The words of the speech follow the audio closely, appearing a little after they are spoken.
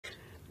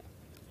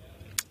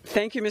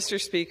Thank you, Mr.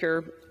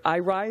 Speaker. I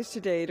rise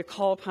today to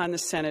call upon the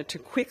Senate to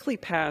quickly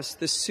pass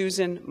the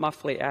Susan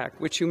Muffley Act,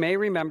 which you may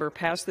remember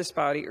passed this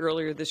body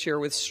earlier this year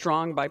with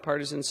strong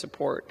bipartisan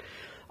support.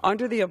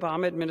 Under the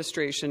Obama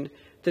administration,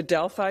 the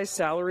Delphi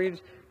salaried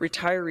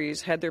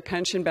retirees had their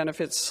pension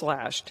benefits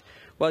slashed,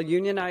 while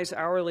unionized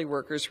hourly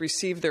workers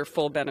received their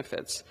full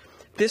benefits.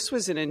 This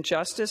was an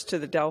injustice to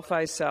the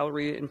Delphi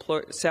salaried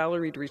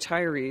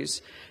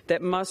retirees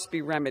that must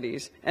be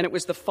remedied, and it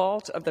was the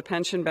fault of the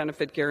Pension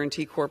Benefit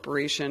Guarantee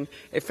Corporation,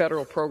 a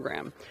federal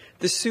program.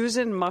 The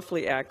Susan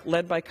Muffley Act,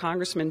 led by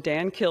Congressman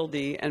Dan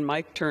Kildee and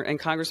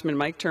Congressman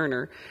Mike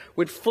Turner,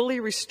 would fully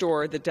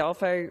restore the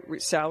Delphi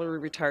salary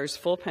retirees'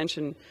 full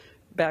pension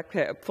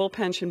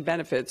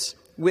benefits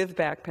with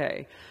back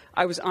pay.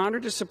 I was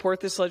honored to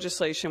support this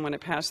legislation when it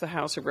passed the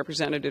House of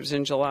Representatives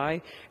in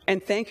July,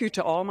 and thank you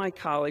to all my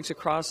colleagues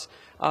across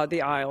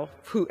the aisle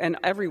and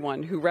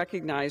everyone who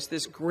recognized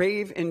this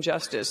grave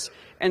injustice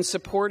and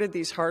supported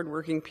these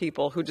hardworking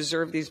people who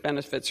deserve these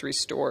benefits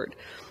restored.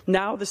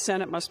 Now the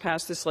Senate must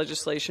pass this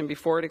legislation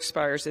before it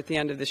expires at the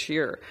end of this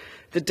year.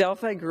 The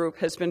Delphi Group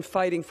has been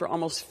fighting for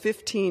almost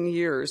 15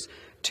 years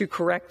to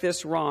correct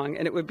this wrong,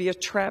 and it would be a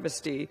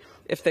travesty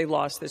if they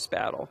lost this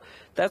battle.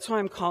 That's why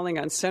I'm calling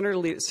on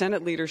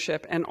Senate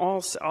leadership and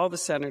all the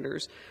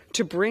senators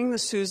to bring the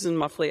Susan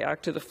Muffley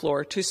Act to the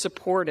floor, to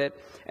support it,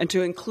 and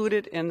to include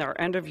it in our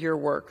end-of-year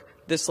work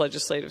this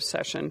legislative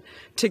session.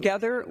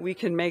 Together, we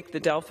can make the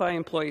Delphi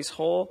employees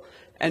whole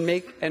and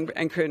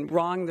can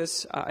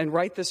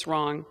right this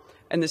wrong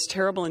and this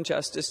terrible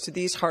injustice to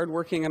these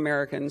hardworking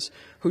Americans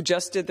who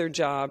just did their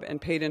job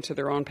and paid into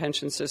their own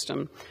pension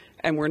system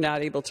and were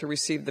not able to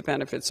receive the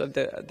benefits of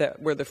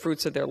the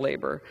fruits of their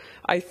labor.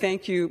 I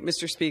thank you,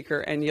 Mr.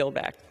 Speaker, and yield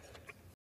back.